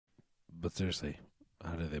But seriously,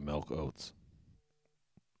 how do they milk oats?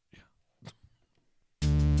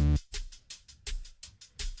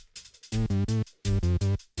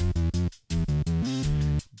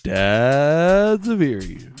 Dads of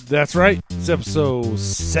Erie. That's right. It's episode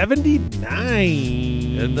 79.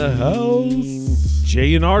 In the house.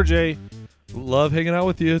 Jay and R.J. Love hanging out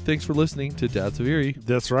with you. Thanks for listening to Dads of Erie.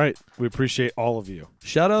 That's right. We appreciate all of you.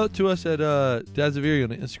 Shout out to us at Dads of Erie on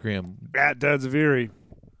Instagram. At Dads of Erie.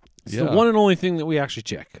 It's Yeah. the one and only thing that we actually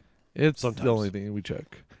check. It's Sometimes. the only thing we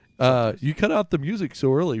check. You cut out the music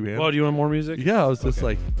so early, man. Well, do you want more music? Yeah, I was just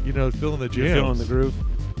Okay. like, feeling the You're jams. feeling the groove.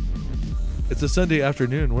 It's a Sunday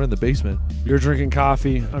afternoon. We're in the basement. You're drinking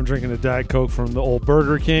coffee. I'm drinking a Diet Coke from the old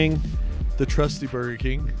Burger King. The trusty Burger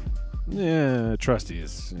King. Yeah, trusty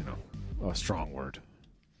is, a strong word.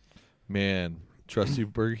 Man, trusty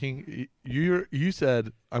Burger King. You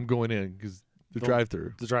said I'm going in because the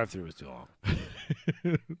drive-through. The drive-through is too long.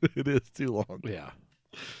 It is too long. Yeah.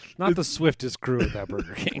 Not the swiftest crew at that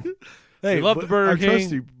Burger King. Hey, we love but the Burger our King,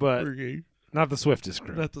 trusty but Burger King. not the swiftest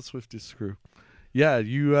crew. Not the swiftest crew. Yeah,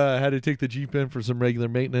 you had to take the Jeep in for some regular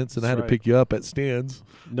maintenance, and I had That's to pick you up at Stan's.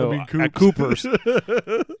 No, I mean, at Cooper's.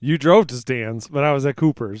 You drove to Stan's, but I was at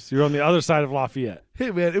Cooper's. You're on the other side of Lafayette.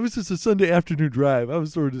 Hey, man, it was just a Sunday afternoon drive. I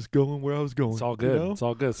was sort of just going where I was going. It's all good. you know? It's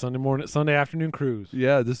all good. Sunday afternoon cruise.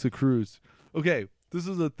 Yeah, this is a cruise. Okay, this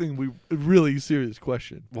is a thing a really serious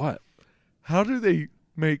question. What? How do they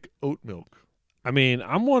make oat milk? I mean,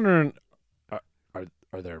 I'm wondering,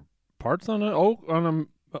 are there parts on an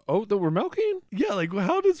oat that we're milking? Yeah, like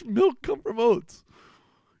how does milk come from oats?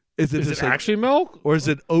 Is it Is just it like, actually milk? or is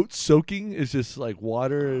it oat soaking? It's just like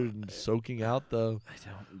water and soaking out the.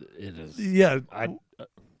 It is. Yeah,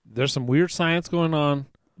 There's some weird science going on.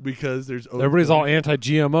 because there's oat Everybody's milk. all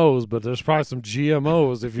anti-GMOs, but there's probably some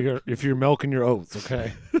GMOs if you're milking your oats.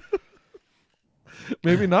 Okay.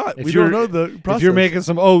 Maybe not. If We you're- don't know the process. If you're making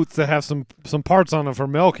some oats that have some parts on them for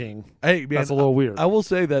milking, hey, man, that's a little weird. I will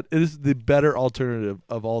say that it is the better alternative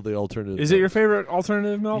of all the alternatives. Is it your favorite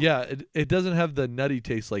alternative milk? Yeah, it doesn't have the nutty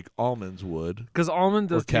taste like almonds would Because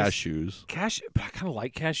almond or does taste- cashews. Cashew, but I kind of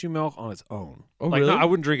like cashew milk on its own. Oh, like, really? I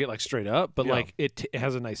wouldn't drink it like straight up, but Yeah. like it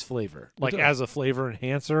has a nice flavor, like does. as a flavor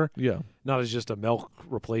enhancer, Yeah, not as just a milk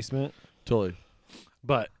replacement. totally.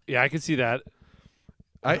 But yeah, I could see that.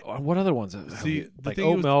 What other ones? See, the like thing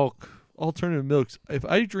oat with- milk. Alternative milks. If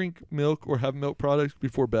I drink milk or have milk products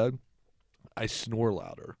before bed, I snore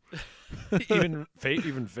louder. even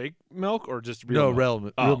fake milk or just real milk?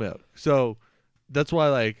 real Oh. milk. So that's why,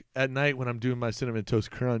 like at night when I'm doing my cinnamon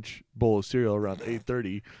toast crunch bowl of cereal around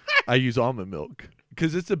 8:30, I use almond milk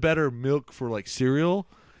because it's a better milk for like cereal,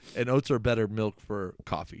 and oats are better milk for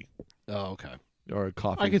coffee Oh, okay. or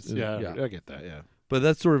coffee. I get I get that. Yeah. But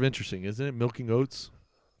that's sort of interesting, isn't it? Milking oats.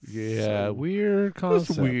 Yeah, Weird that's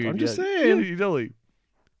concept. weird. I'm just Yeah, saying. You totally.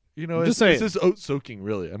 I'm it's just saying. It's just oat soaking,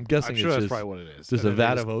 really. I'm guessing I'm sure it's that's just, probably what it is. just And a it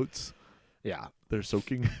vat is- of oats. Yeah. They're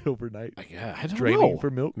soaking overnight, Yeah. I don't draining know. for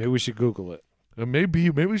milk. Maybe we should Google it. Maybe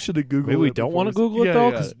we should have Googled. Maybe we it don't before want to Google it yeah, though,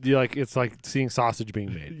 yeah. because it's like seeing sausage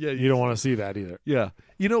being made. Yeah, you don't want to see that either. Yeah.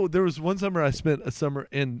 There was one summer I spent a summer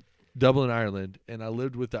in Dublin, Ireland, and I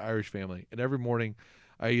lived with the Irish family. And every morning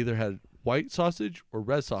I either had white sausage or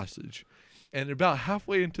red sausage. And about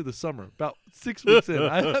halfway into the summer, about 6 weeks in,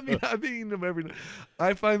 I've been eating them every night.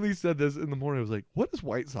 I finally said this in the morning. I was like, what is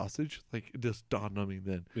white sausage? Like, it just dawned on me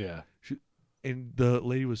then. Yeah. And the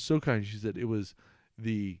lady was so kind. She said it was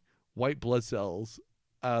the white blood cells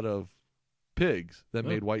out of pigs that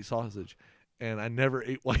made white sausage. And I never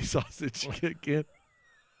ate white sausage again.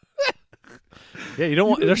 Yeah, you don't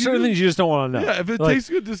want. There's certain things you just don't want to know. Yeah, if it Like, tastes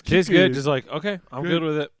good, just keep tastes eating good. it. Just like okay, I'm Good. good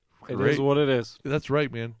with it. It Great. is what it is. That's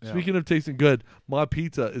right, man. Yeah. Speaking of tasting good, my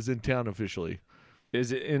pizza is in town officially.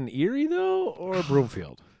 Is it in Erie though, or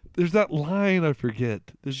Broomfield? There's that line I forget.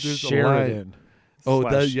 There's a line. Sheridan. Oh,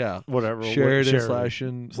 slash that yeah. whatever.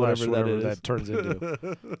 Sheridan Slash whatever that is. turns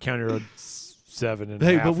into County Road 7 and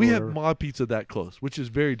Hey, a half but we or have whatever. mod pizza that close, which is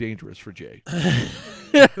very dangerous for Jay.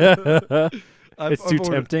 It's too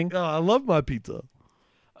tempting. Oh, I love my pizza.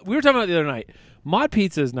 We were talking about it the other night. Mod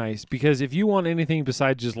pizza is nice because if you want anything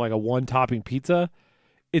besides just like a one topping pizza,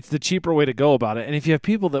 it's the cheaper way to go about it. And if you have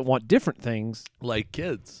people that want different things, Like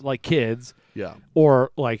kids. like kids, Yeah. or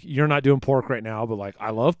like you're not doing pork right now, but like I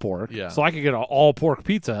love pork, Yeah. so I could get an all pork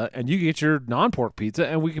pizza, and you get your non pork pizza,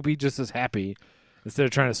 and we could be just as happy instead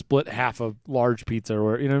of trying to split half a large pizza,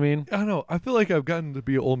 or you know what I mean? I don't know. I feel like I've gotten to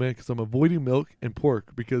be an old man because I'm avoiding milk and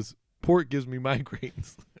pork because pork gives me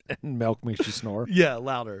migraines. And milk makes you snore. Yeah,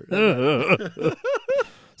 louder.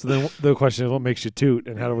 So then the question is, what makes you toot,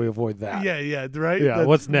 and how do we avoid that? Yeah, right? Yeah,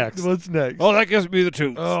 what's next? What's next? Oh, that gives me the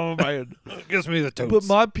toots. Oh, man. Gives me the toots. But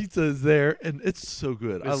Mod Pizza is there, and it's so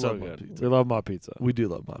good. I It's so love Mod good. Pizza. We love Mod Pizza. We do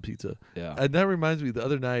love Mod Pizza. Yeah. And that reminds me, the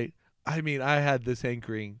other night, I mean, I had this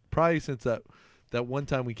hankering probably since that one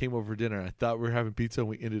time we came over for dinner. I thought we were having pizza, and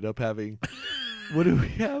we ended up having, what did we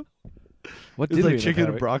have? What It was did we like end up chicken and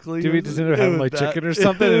having? broccoli. Did we just end up having like chicken or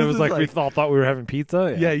something? And it was like we thought we were having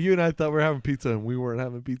pizza? Yeah, you and I thought we were having pizza, and we weren't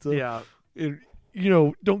having pizza. Yeah. And, you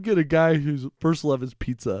know, don't get a guy whose first love is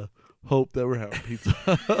pizza hope that we're having pizza.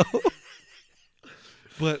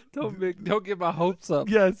 But Don't get my hopes up.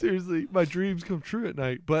 yeah, seriously, my dreams come true at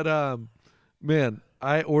night. But man,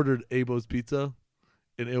 I ordered Abo's pizza,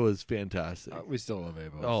 and it was fantastic. We still love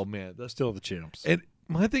Avo's. Oh man, that's Still the champs. and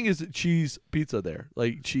my thing is cheese pizza there.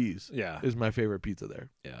 Like cheese Yeah. is my favorite pizza there.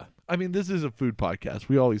 Yeah. I mean, this is a food podcast.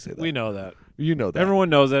 We always say that. We know that. You know that. Everyone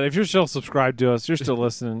knows that. If you're still subscribed to us, you're still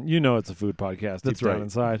listening, you know it's a food podcast That's deep down right.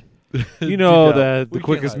 inside. You know Deep down. that the We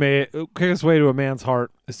can't quickest way to a man's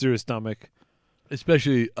heart is through his stomach,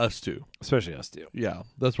 especially us two. especially us two. Yeah,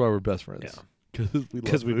 that's why we're best friends. Yeah.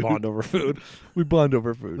 Because We bond over food. We bond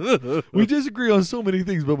over food. We disagree on so many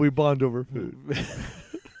things, but we bond over food.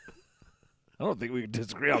 I don't think we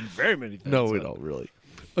disagree on very many things. No, we don't really.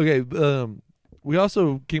 Okay, we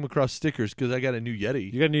also came across stickers because I got a new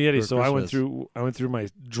Yeti. You got a new Yeti, For so I went through my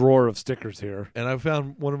drawer of stickers here. And I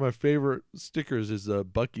found one of my favorite stickers is a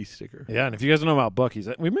Bucky sticker. Yeah, and if you guys don't know about Buc-ee's,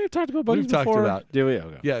 we may have talked about Buc-ee's We've talked before. about- Did we?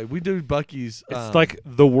 Okay. Yeah, we do Bucky's. It's like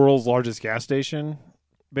the world's largest gas station,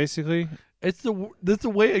 basically. that's the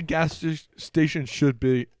way a gas station should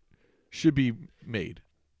be made.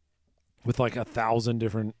 With like 1,000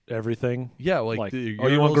 different everything. Yeah, like Like, the oh,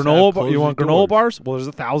 you want urinals granola? have You want closing granola doors. bars? Well, there's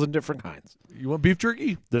 1,000 different kinds. You want beef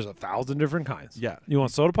jerky? There's 1,000 different kinds. Yeah. You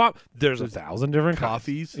want soda pop? There's 1,000 different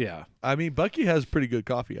Coffees? kinds. Yeah. I mean, Bucky has pretty good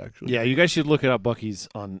coffee actually. Yeah. You guys should look it up, Buc-ee's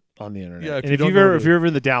on the internet. Yeah, if and you if don't you've know ever, the- if you're ever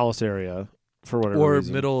in the Dallas area, for whatever or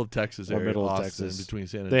reason, middle of Texas Or area, middle of Austin, Texas. between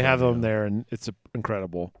San Antonio. they have them there, and it's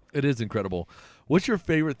incredible. It is incredible. What's your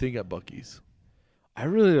favorite thing at Bucky's? I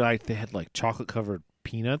really like they had like chocolate covered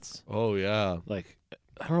peanuts. Oh yeah, Like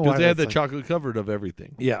I don't know why because they had that's the like- chocolate covered of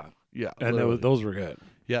everything. Yeah, Yeah, and literally. those were good.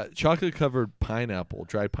 Yeah, chocolate covered pineapple,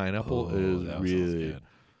 dried pineapple Oh, is that sounds really. good.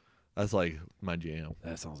 That's like my jam.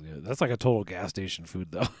 That sounds good. That's like a total gas station food,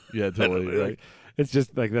 though. Yeah, totally. Like, Right? it's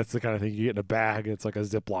just like that's the kind of thing you get in a bag. It's like a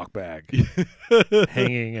Ziploc bag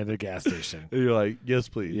hanging at a gas station. And you're like, yes,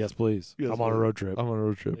 please. Yes, please. Yes, I'm on a please. road trip. I'm on a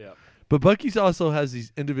road trip. Yeah. But Bucky's also has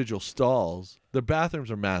these individual stalls. Their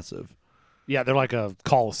bathrooms are massive, Yeah, they're like a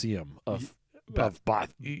coliseum of Yeah.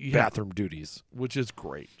 bathroom duties. which is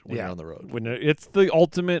great when Yeah. you're on the road. When it's the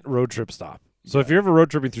ultimate road trip stop. So if you're ever road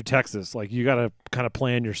tripping through Texas, like you got to kind of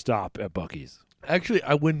plan your stop at Buc-ee's. Actually,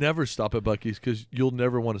 I would never stop at Bucky's because you'll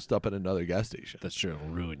never want to stop at another gas station. That's true. It'll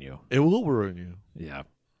ruin you. It will ruin you. Yeah.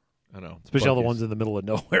 I know. Especially all the Buc-ee's. ones in the middle of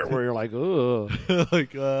nowhere where you're like, ugh.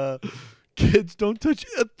 like, kids, don't touch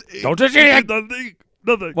it. Don't touch anything.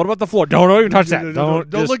 Nothing. What about the floor? Don't even touch that. Don't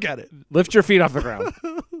just look at it. lift your feet off the ground.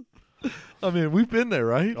 I mean, we've been there,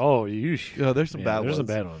 right? Oh, you. Yeah, there's some bad There's ones. some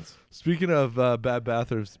bad ones. Speaking of bad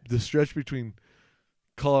bathrooms, the stretch between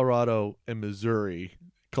Colorado and Missouri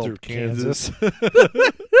called Through Kansas.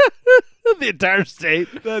 The entire state.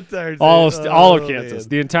 That's our All state. of Oh, Kansas. man.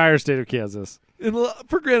 The entire state of Kansas. And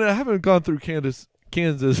for granted, I haven't gone through Kansas. I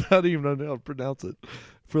don't even know how to pronounce it.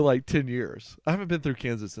 For like 10 years. I haven't been through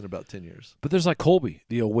Kansas in about 10 years. But there's like Colby,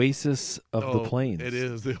 the oasis of the plains. It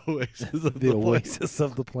is the oasis of The plains. oasis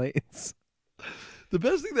of the plains. The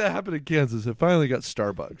best thing that happened in Kansas, it finally got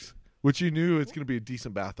Starbucks, which you knew it's going to be a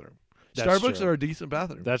decent bathroom. That's Starbucks true. are a decent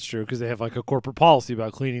bathroom. That's true because they have like a corporate policy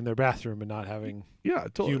about cleaning their bathroom and not having Yeah,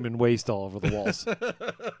 totally. human waste all over the walls.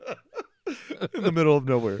 In the middle of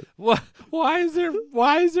nowhere. Why is there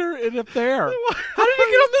it up there? How did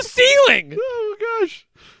it get on the ceiling? Oh gosh.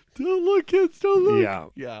 Don't look, kids. Don't look. Yeah.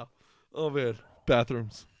 Yeah. Oh man.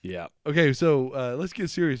 Bathrooms. Yeah. Okay, so let's get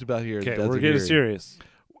serious about here. Okay, That's we're in getting Erie. serious.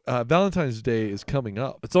 Valentine's Day is coming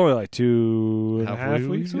up. It's only like 2.5 Halfway weeks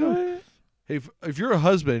weeks, yeah. away. Hey, if you're a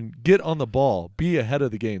husband, get on the ball. Be ahead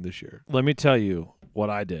of the game this year. Let me tell you what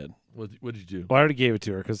I did. What did you do? Well, I already gave it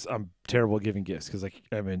to her because I'm terrible at giving gifts because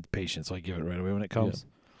I'm impatient, so I give it right away when it comes.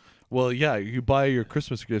 Well, yeah, you buy your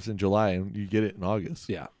Christmas gifts in July and you get it in August.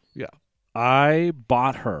 Yeah. Yeah. I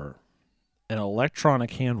bought her an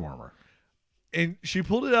electronic hand warmer. And she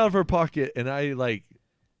pulled it out of her pocket, and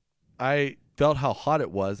I felt how hot it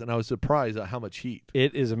was, and I was surprised at how much heat.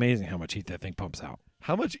 It is amazing how much heat that thing pumps out.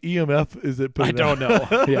 How much EMF is it I putting don't out?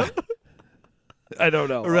 know. Yeah. I don't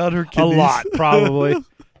know. Around her A kidneys? lot, probably.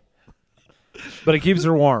 But it keeps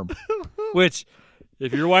her warm, which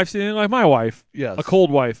If your wife's anything like my wife, Yes. a cold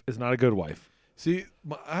wife is not a good wife. See,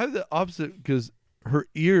 I have the opposite because her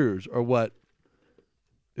ears are what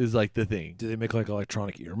is like the thing. Do they make like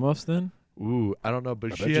electronic earmuffs then? Ooh, I don't know,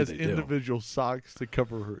 but I she bet you has they do. individual socks to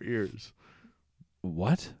cover her ears.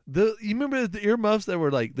 What? You remember the earmuffs that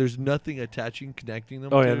were like there's nothing attaching, connecting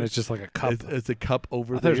them? Oh to? yeah, and it's just like a cup. It's a cup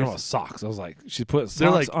over I thought the you were talking ears. about socks. I was like, she's putting They're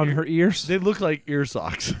socks like on her ears. They look like ear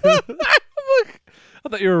socks. I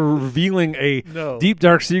thought you were revealing a No. deep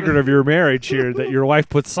dark secret of your marriage here that your wife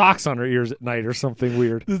puts socks on her ears at night or something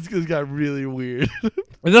weird. This just got really weird.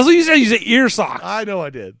 And that's what you said. You said ear socks. I know I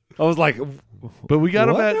did. I was like, But we got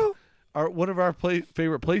them What at now? one of our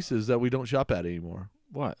favorite places that we don't shop at anymore.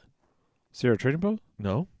 what? Sierra Trading Post?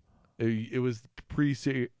 No. It was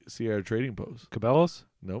pre-Sierra Trading Post. Cabela's?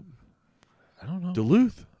 Nope. I don't know.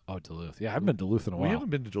 Duluth. Oh, Duluth. Yeah, I haven't been to Duluth in a We while. haven't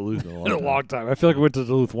been to Duluth in a long In a time. long time. I feel like I went to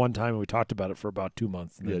Duluth one time and we talked about it for about 2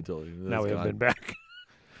 months. And Yeah, then totally. now we haven't been back.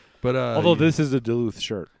 But Although this is a Duluth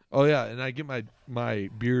shirt. Oh yeah, and I get my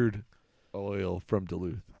beard oil from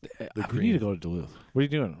Duluth. We green. need to go to Duluth. What are you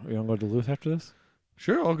doing? Are you going to go to Duluth after this?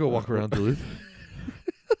 Sure, I'll go walk around Duluth.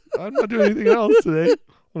 I'm not doing anything else today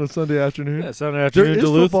on a Sunday afternoon. Yeah, Sunday There afternoon is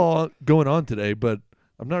Duluth. football going on today, but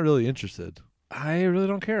I'm not really interested. I really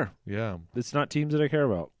don't care. Yeah, It's not teams that I care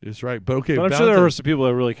about. it's right. But okay, But I'm sure there are Valentine's- some people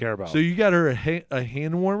that really care about. So you got her a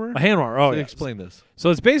hand warmer? a hand warmer. Oh, So yeah. explain this. So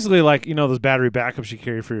it's basically like, those battery backups you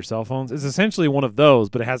carry for your cell phones. It's essentially one of those,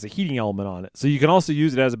 but it has a heating element on it. So you can also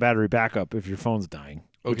use it as a battery backup if your phone's dying.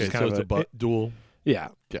 which Okay, is kind so of it's a dual. Yeah.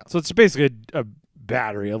 Yeah. So it's basically a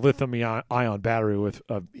battery, a lithium-ion battery with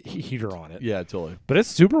a heater on it. Yeah, totally. But it's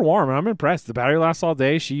super warm, and I'm impressed. The battery lasts all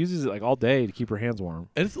day. She uses it like all day to keep her hands warm.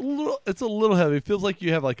 And it's a little heavy. It feels like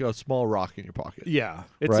you have like a small rock in your pocket. Yeah.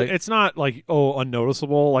 It's Right. it's not like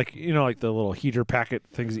unnoticeable, like like the little heater packet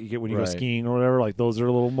things that you get when you go Right. skiing or whatever, like those are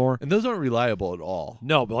a little more. And those aren't reliable at all.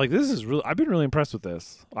 No, but like this is really I've been really impressed with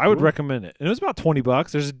this. I would Cool. recommend it. And it was about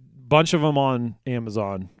 $20. There's a bunch of them on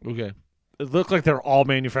Amazon. Okay. It looked like they're all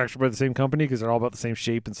manufactured by the same company because they're all about the same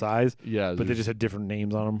shape and size, Yeah, but they there's just had different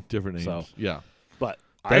names on them. different names. So, Yeah. but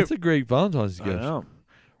That's a great Valentine's I gift. know.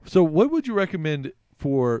 So what would you recommend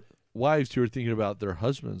for wives who are thinking about their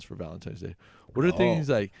husbands for Valentine's Day? What are Oh. things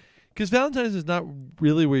like, because Valentine's is not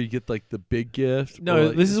really where you get like the big gift. No, or,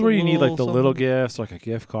 like, this is just where a you need like the little something. gifts, like a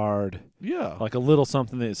gift card, Yeah. like a little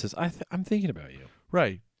something that says, I'm thinking about you.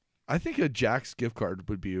 Right. I think a Jack's gift card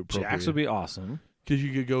would be appropriate. Jax would be awesome. Because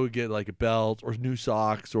you could go get like a belt or new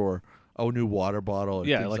socks or a new water bottle. And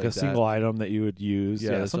Yeah, things like a that. single item that you would use.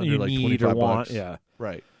 Yeah, Yeah, that's something under, you like, need or 25 want. bucks. Yeah.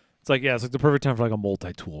 Right. It's like the perfect time for like a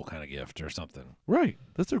multi-tool kind of gift or something. Right.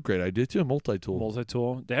 That's a great idea too. A multi-tool.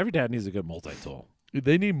 Multi-tool. Every dad needs a good multi-tool.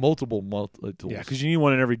 They need multiple multi-tools. Yeah, because you need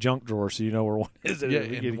one in every junk drawer so you know where one is at yeah, a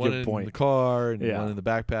and one good in point. the car and Yeah. one in the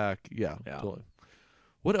backpack. Yeah, Yeah. totally.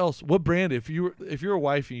 What else? What brand? If you're a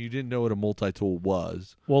wife and you didn't know what a multi-tool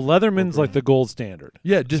was, Well, Leatherman's What like the gold standard.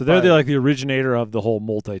 yeah, just So they're buy it. like the originator of the whole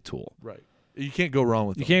multi-tool. right. You can't go wrong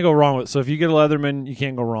with You them. can't go wrong with. So if you get a Leatherman, you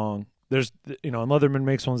can't go wrong. There's and Leatherman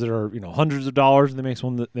makes ones that are hundreds of dollars, and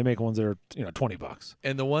they make ones that are $20.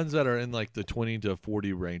 And the ones that are in like the 20 to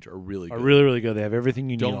 40 range are really good. Are really really good. They have everything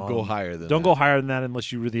you need. Don't on go them. higher than Don't that. go higher than that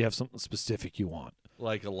unless you really have something specific you want.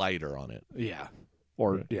 like a lighter on it. Yeah.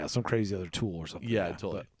 Or Right. some crazy other tool or something. Yeah,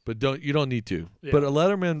 totally. But you don't need to. Yeah. But a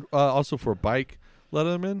Leatherman also for a bike,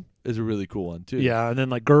 Leatherman is a really cool one too. Yeah, and then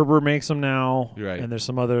like Gerber makes them now. Right. And there's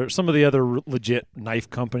some of the other legit knife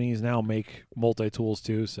companies now make multi tools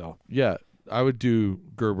too. So Yeah, I would do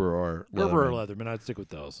Gerber or Gerber or Leatherman. Leatherman, I'd stick with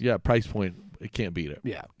those. Yeah, price point, it can't beat it.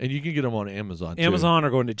 Yeah. And you can get them on Amazon too. Amazon or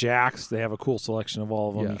going to Jack's, they have a cool selection of all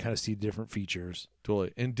of them. Yeah. You kind of see different features.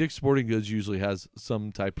 Totally. And Dick's Sporting Goods usually has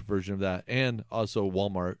some type of version of that, and also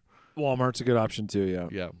Walmart. Walmart's a good option too. Yeah.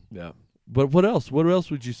 Yeah. Yeah. But what else? What else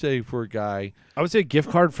would you say for a guy? I would say a gift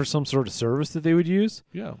card for some sort of service that they would use,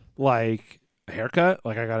 Yeah. like a haircut.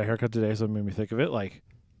 Like I got a haircut today, so it made me think of it. Like,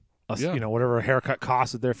 Yeah. whatever a haircut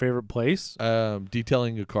costs at their favorite place.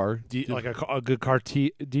 Detailing a car. Like a good car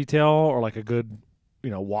detail or like a good,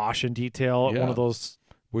 wash and detail at Yeah. one of those.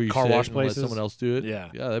 Where you car sit wash and let places. someone else do it. Yeah.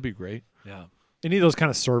 Yeah, that'd be great. Yeah. Any of those kind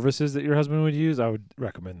of services that your husband would use, I would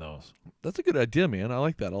recommend those. That's a good idea, man. I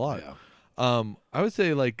like that a lot. Yeah. I would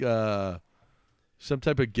say like some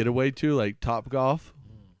type of getaway too, like Top Golf.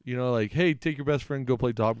 Like, hey, take your best friend, go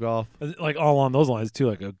play Top Golf. Like all along those lines too,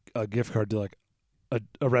 like a gift card to like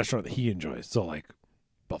a restaurant that he enjoys. So like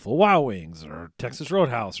Buffalo Wild Wings or Texas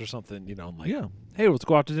Roadhouse or something, like, Yeah. hey, let's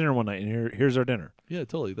go out to dinner one night and here's our dinner. Yeah,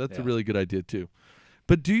 totally. That's a Yeah. really good idea too.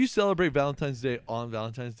 But do you celebrate Valentine's Day on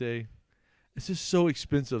Valentine's Day? It's just so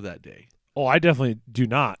expensive that day. Oh, I definitely do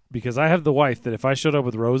not, because I have the wife that if I showed up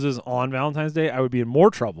with roses on Valentine's Day, I would be in more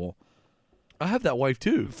trouble I have that wife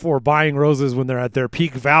too. for buying roses when they're at their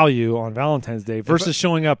peak value on Valentine's Day versus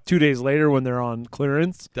showing up 2 days later when they're on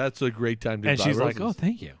clearance. That's a great time to And buy she's roses. like, "Oh,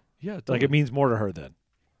 thank you." Yeah, Like totally. it means more to her then.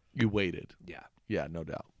 You waited. Yeah, Yeah, no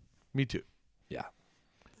doubt. Me too.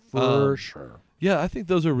 for sure. Yeah, I think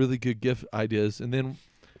those are really good gift ideas. And then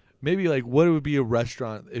maybe like what would be a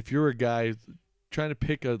restaurant if you're a guy trying to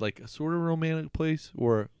pick a sort of romantic place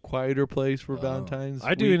or a quieter place for Valentine's.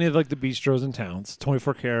 I do week? any of like the bistros in towns.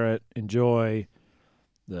 24 Karat, Enjoy,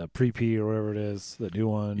 the Pre-P or whatever it is, the new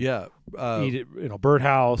one. Yeah, Eat it,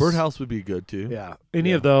 Birdhouse. Birdhouse would be good too. Yeah, any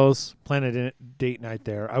Yeah. of those. Plan a date night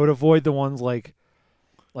there. I would avoid the ones like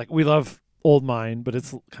we love Old Mine, but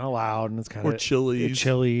it's kind of loud and it's kind Or of Chili's.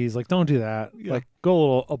 Chili's. Like, don't do that. Yeah. Like, go a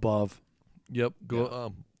little above. Yep.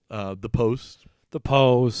 Go. The Post. The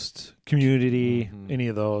Post, Community, Mhm. any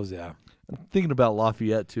of those. Yeah, I'm thinking about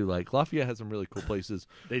Lafayette too. Like Lafayette has some really cool places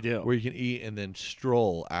they do. where you can eat and then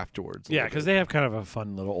stroll afterwards. a Yeah, little because bit. they have kind of a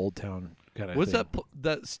fun little old town kind of. What's thing.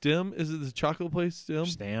 that Stem? Is it the chocolate place? Stem.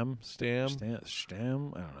 Stam? Stam.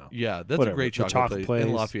 Stam? I don't know. Yeah, that's Whatever. a great The chocolate, chocolate place in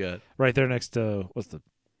place. Lafayette. Right there next to what's the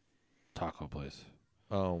taco place?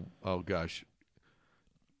 Oh gosh.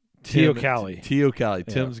 Tio Tim- Cali. Tio Cali.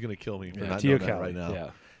 Yeah. Tim's gonna kill me for Yeah, not Tio knowing that Cali right now. Yeah,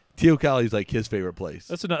 Tio Cali's like his favorite place.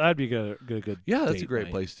 that'd be good. Yeah, that's a date great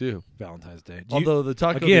night, place too. Valentine's Day. Although the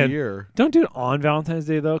taco of again, the year, don't do it on Valentine's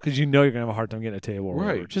Day though, because you know you're gonna have a hard time getting a table. Or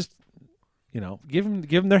whatever. Right. Just give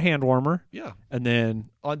them their hand warmer, yeah, and then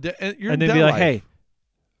and you're and in then be that like, life. hey,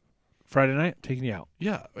 Friday night, I'm taking you out.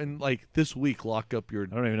 Yeah, and like this week, lock up your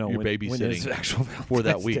I don't even know your when is babysitting actual for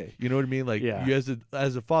that Valentine's week. Day. You know what I mean? Like Yeah. you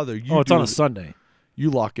as a father, you Oh, it's do on a it- Sunday. you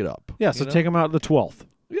lock it up. Yeah, you so know? take them out the 12th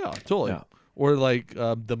Yeah, totally. Yeah. Or like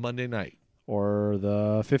the Monday night, or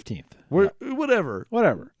the 15th. whatever.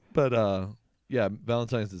 Whatever. But yeah,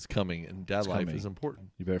 Valentine's is coming, and dad It's life coming. is important.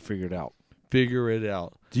 You better figure it out. Figure it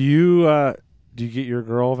out. Do you get your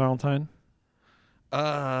girl a Valentine?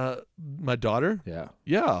 My daughter. Yeah.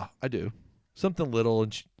 Yeah, I do. Something little,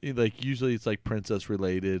 and like usually it's like princess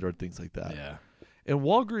related or things like that. Yeah. And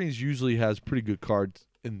Walgreens usually has pretty good cards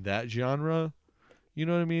in that genre. You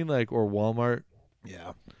know what I mean? Like or Walmart.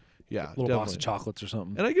 Yeah. Yeah, Little definitely. box of chocolates or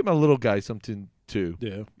something. And I get my little guy something too.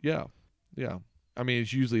 Yeah. Yeah, yeah. I mean,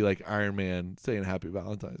 it's usually like Iron Man saying Happy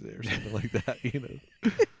Valentine's Day or something like that. You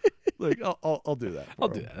know, like I'll do that. I'll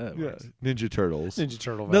for do him. that. That Yeah, works. Ninja Turtles. Ninja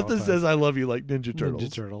Turtle Nothing Valentine. says I love you like Ninja Turtles.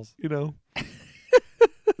 Ninja Turtles. You know,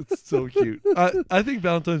 it's so cute. I think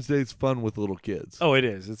Valentine's Day is fun with little kids. Oh, it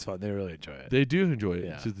is. It's fun. They really enjoy it. They do enjoy it.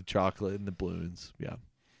 Yeah. Just the chocolate and the balloons. Yeah,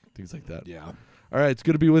 things like that. Yeah. All right, it's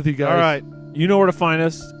good to be with you guys. All right. You know where to find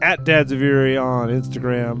us. At Dads of Erie on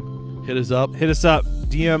Instagram. hit us up. Hit us up.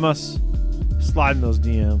 DM us. Slide in those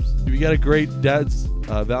DMs. If you got a great dad's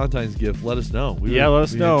Valentine's gift, let us know. Yeah, let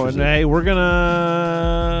us know. And hey, we're on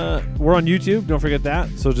YouTube. Don't forget that.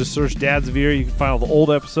 So just search Dads of Erie. You can find all the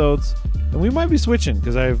old episodes. And we might be switching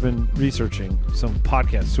because I've been researching some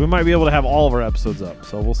podcasts. So we might be able to have all of our episodes up.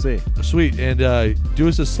 So we'll see. Sweet. And do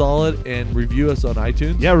us a solid and review us on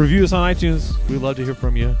iTunes. Yeah, review us on iTunes. We'd love to hear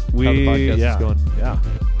from you. How the podcast is going. Yeah.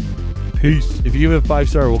 Peace. If you give it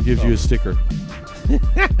 5-star, we'll give you a sticker.